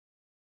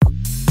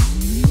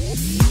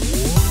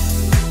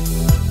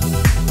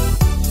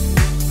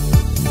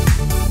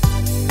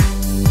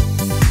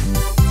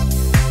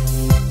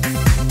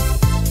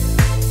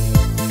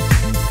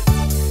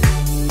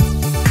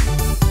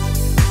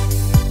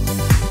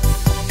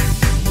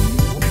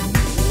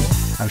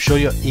I'm sure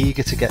you're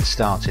eager to get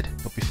started,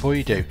 but before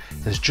you do,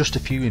 there's just a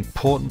few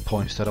important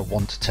points that I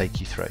want to take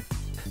you through.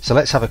 So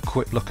let's have a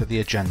quick look at the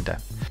agenda.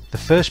 The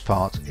first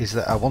part is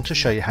that I want to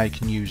show you how you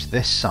can use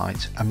this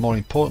site, and more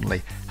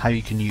importantly, how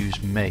you can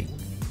use me.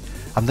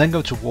 I'm then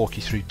going to walk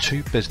you through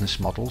two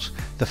business models.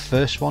 The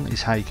first one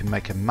is how you can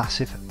make a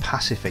massive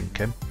passive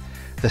income.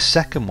 The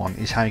second one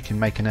is how you can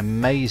make an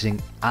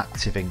amazing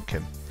active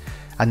income.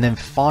 And then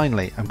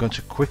finally, I'm going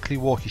to quickly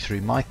walk you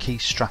through my key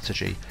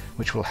strategy,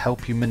 which will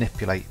help you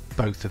manipulate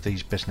both of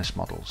these business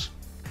models.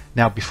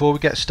 Now, before we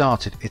get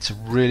started, it's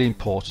really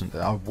important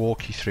that I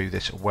walk you through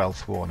this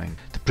wealth warning.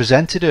 The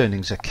presented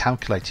earnings are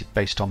calculated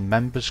based on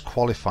members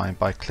qualifying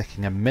by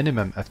clicking a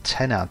minimum of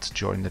 10 ads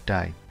during the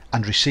day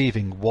and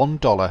receiving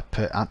 $1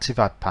 per active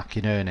ad pack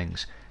in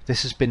earnings.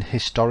 This has been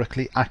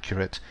historically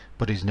accurate,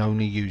 but is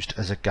only used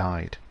as a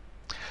guide.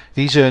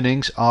 These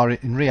earnings are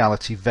in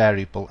reality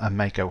variable and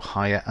may go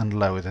higher and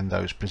lower than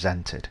those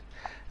presented.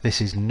 This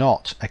is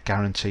not a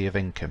guarantee of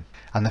income,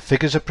 and the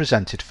figures are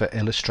presented for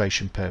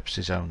illustration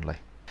purposes only.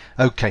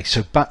 Okay,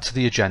 so back to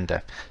the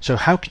agenda. So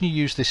how can you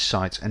use this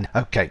site? And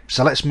okay,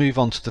 so let's move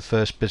on to the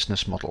first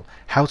business model,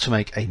 how to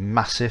make a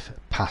massive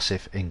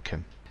passive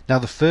income. Now,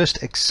 the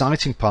first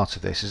exciting part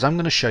of this is I'm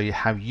going to show you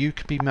how you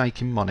can be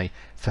making money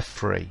for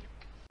free.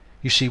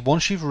 You see,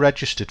 once you've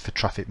registered for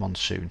Traffic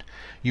Monsoon,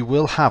 you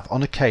will have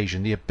on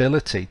occasion the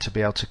ability to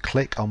be able to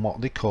click on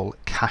what they call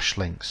cash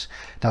links.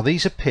 Now,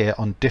 these appear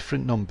on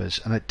different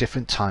numbers and at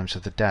different times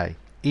of the day.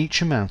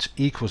 Each amount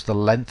equals the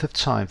length of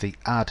time the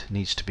ad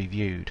needs to be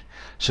viewed.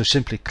 So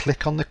simply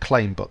click on the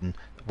claim button,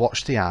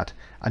 watch the ad,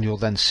 and you'll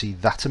then see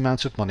that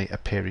amount of money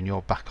appear in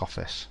your back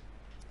office.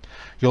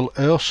 You'll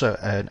also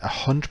earn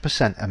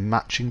 100% a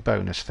matching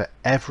bonus for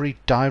every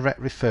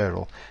direct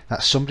referral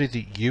that's somebody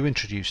that you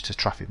introduce to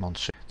Traffic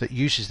Monsoon that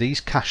uses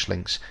these cash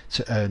links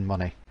to earn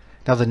money.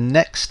 Now, the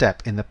next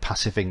step in the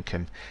passive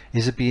income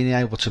is being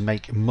able to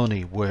make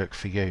money work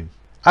for you.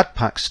 Ad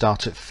packs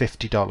start at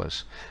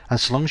 $50, and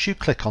so long as you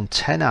click on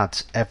 10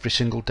 ads every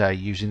single day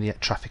using the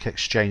Traffic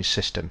Exchange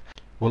system,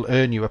 will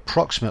earn you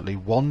approximately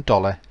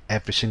 $1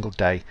 every single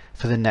day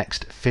for the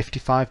next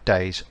 55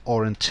 days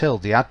or until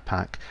the ad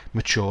pack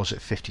matures at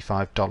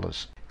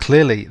 $55.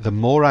 Clearly, the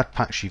more ad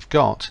packs you've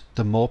got,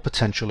 the more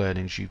potential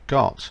earnings you've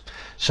got.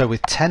 So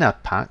with 10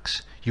 ad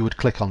packs, you would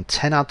click on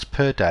 10 ads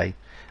per day,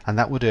 and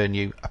that would earn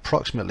you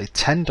approximately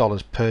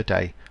 $10 per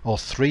day or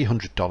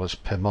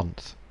 $300 per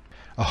month.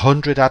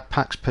 100 ad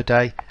packs per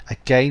day,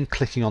 again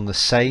clicking on the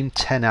same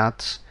 10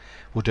 ads,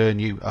 would earn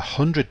you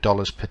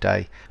 $100 per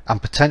day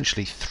and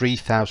potentially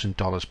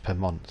 $3,000 per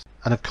month.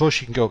 And of course,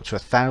 you can go up to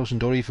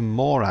 1,000 or even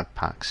more ad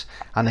packs,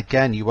 and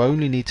again you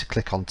only need to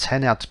click on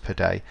 10 ads per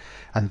day,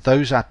 and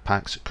those ad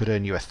packs could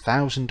earn you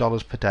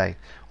 $1,000 per day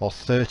or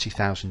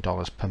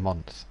 $30,000 per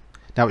month.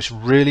 Now, it's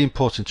really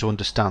important to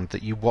understand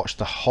that you watch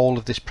the whole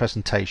of this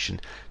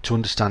presentation to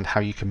understand how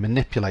you can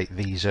manipulate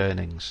these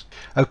earnings.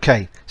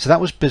 Okay, so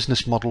that was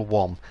business model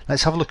 1.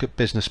 Let's have a look at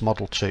business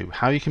model 2,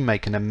 how you can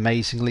make an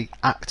amazingly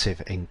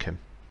active income.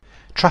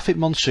 Traffic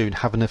Monsoon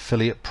have an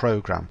affiliate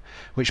program,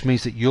 which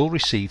means that you'll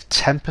receive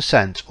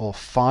 10% or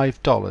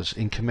 $5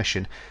 in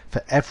commission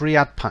for every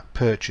ad pack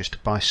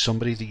purchased by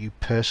somebody that you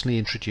personally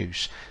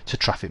introduce to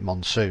Traffic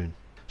Monsoon.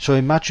 So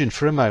imagine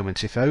for a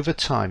moment if over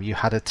time you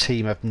had a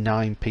team of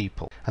 9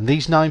 people, and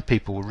these 9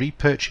 people were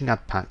repurchasing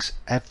ad packs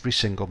every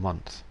single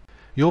month.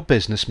 Your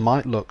business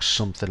might look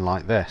something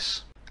like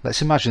this.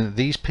 Let's imagine that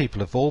these people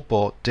have all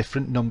bought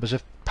different numbers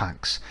of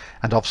packs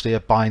and obviously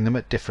are buying them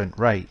at different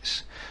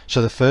rates.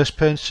 So the first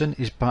person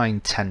is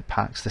buying 10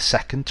 packs, the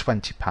second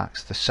 20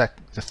 packs, the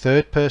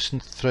third person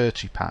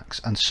 30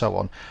 packs, and so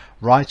on,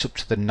 right up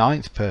to the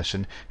 9th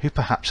person who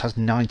perhaps has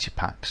 90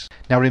 packs.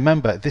 Now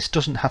remember, this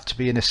doesn't have to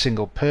be in a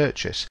single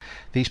purchase.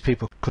 These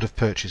people could have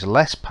purchased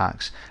less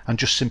packs and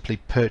just simply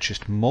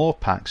purchased more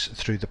packs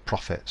through the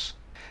profits.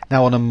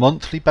 Now, on a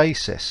monthly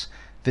basis,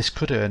 this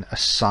could earn a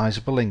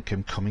sizable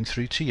income coming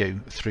through to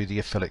you through the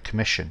affiliate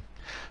commission.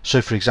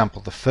 So for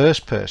example, the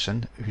first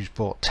person who's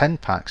bought 10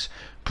 packs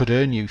could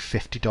earn you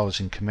 $50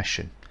 in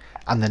commission,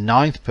 and the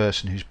 9th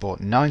person who's bought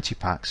 90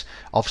 packs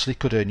obviously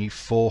could earn you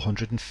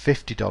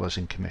 $450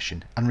 in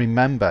commission. And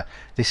remember,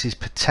 this is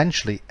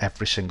potentially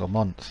every single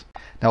month.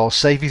 Now, I'll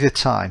save you the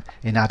time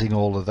in adding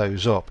all of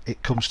those up.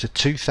 It comes to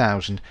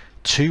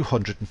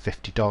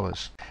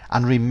 $2,250.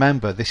 And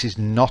remember, this is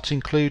not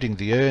including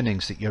the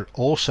earnings that you're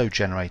also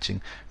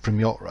generating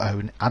from your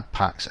own ad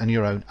packs and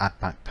your own ad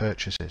pack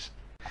purchases.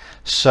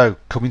 So,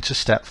 coming to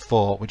step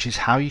 4, which is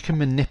how you can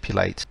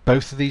manipulate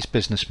both of these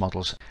business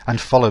models and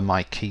follow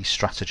my key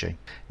strategy.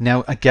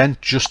 Now, again,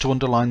 just to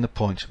underline the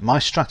point, my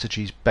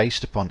strategy is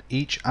based upon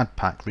each ad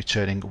pack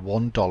returning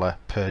 $1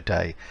 per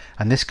day,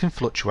 and this can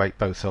fluctuate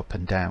both up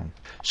and down.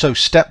 So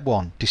step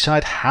 1,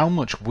 decide how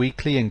much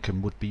weekly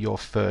income would be your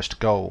first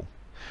goal.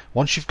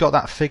 Once you've got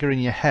that figure in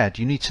your head,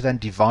 you need to then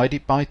divide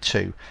it by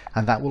 2,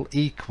 and that will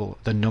equal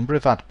the number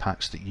of ad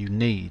packs that you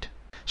need.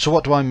 So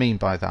what do I mean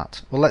by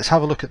that? Well, let's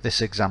have a look at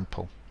this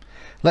example.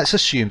 Let's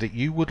assume that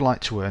you would like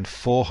to earn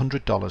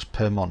 $400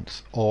 per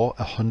month or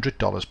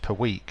 $100 per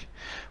week.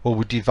 Well,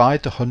 we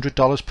divide the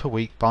 $100 per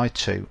week by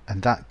 2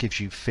 and that gives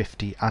you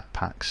 50 ad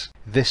packs.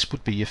 This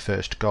would be your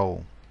first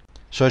goal.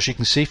 So as you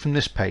can see from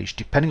this page,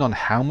 depending on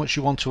how much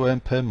you want to earn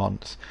per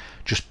month,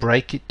 just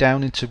break it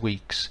down into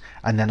weeks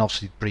and then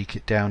obviously break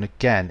it down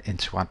again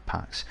into ad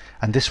packs,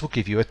 and this will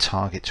give you a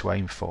target to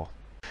aim for.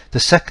 The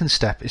second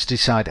step is to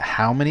decide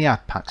how many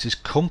ad packs is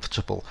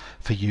comfortable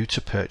for you to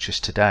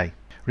purchase today.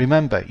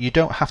 Remember, you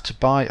don't have to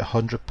buy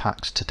 100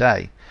 packs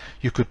today.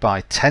 You could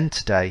buy 10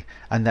 today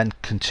and then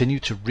continue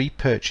to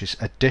repurchase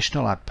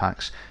additional ad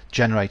packs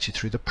generated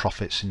through the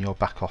profits in your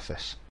back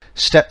office.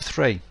 Step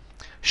 3.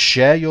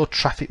 Share your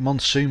Traffic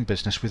Monsoon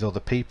business with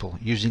other people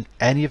using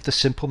any of the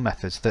simple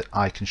methods that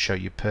I can show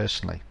you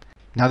personally.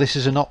 Now, this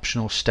is an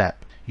optional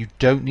step. You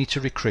don't need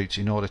to recruit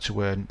in order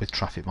to earn with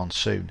Traffic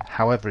Monsoon.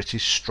 However, it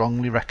is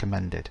strongly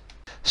recommended.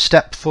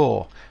 Step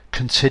 4.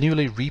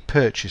 Continually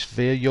repurchase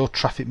via your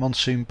Traffic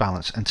Monsoon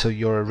balance until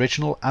your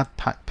original ad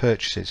pack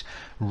purchases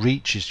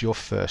reaches your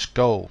first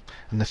goal.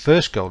 And the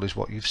first goal is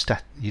what you've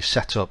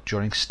set up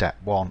during step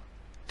 1.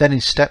 Then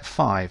in step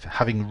 5,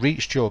 having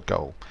reached your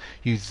goal,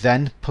 you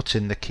then put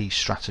in the key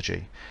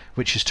strategy,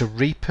 which is to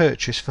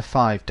repurchase for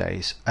 5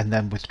 days and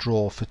then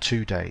withdraw for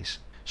 2 days.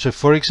 So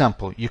for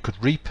example, you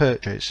could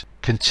repurchase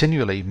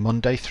continually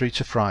Monday through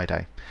to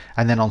Friday,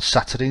 and then on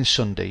Saturday and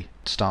Sunday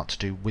start to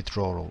do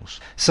withdrawals.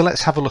 So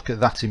let's have a look at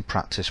that in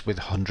practice with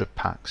 100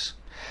 packs.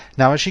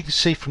 Now, as you can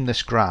see from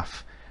this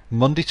graph,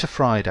 Monday to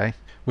Friday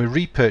we're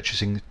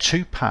repurchasing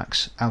 2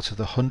 packs out of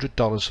the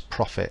 $100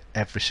 profit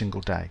every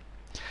single day.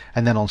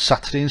 And then on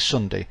Saturday and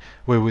Sunday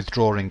we're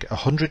withdrawing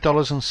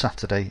 $100 on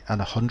Saturday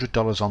and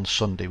 $100 on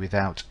Sunday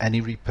without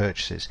any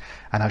repurchases,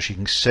 and as you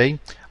can see,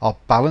 our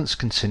balance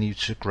continues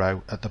to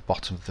grow at the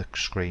bottom of the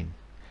screen.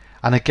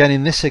 And again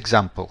in this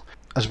example,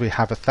 as we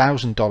have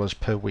 $1,000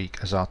 per week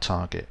as our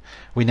target,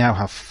 we now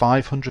have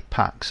 500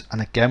 packs, and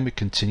again we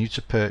continue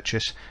to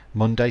purchase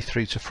Monday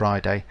through to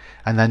Friday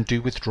and then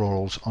do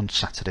withdrawals on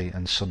Saturday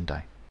and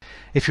Sunday.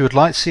 If you would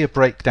like to see a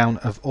breakdown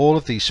of all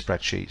of these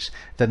spreadsheets,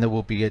 then there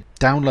will be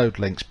download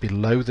links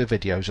below the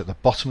videos at the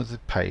bottom of the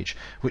page,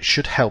 which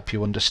should help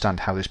you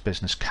understand how this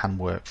business can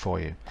work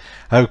for you.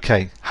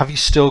 Okay, have you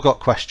still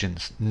got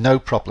questions? No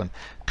problem.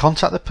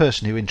 Contact the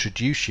person who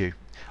introduced you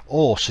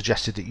or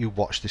suggested that you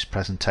watch this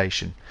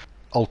presentation.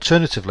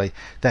 Alternatively,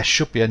 there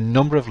should be a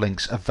number of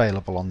links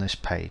available on this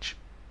page.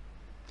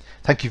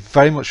 Thank you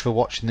very much for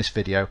watching this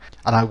video,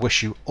 and I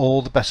wish you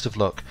all the best of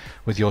luck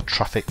with your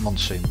Traffic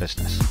Monsoon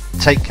business.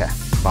 Take care.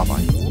 Bye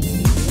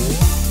bye.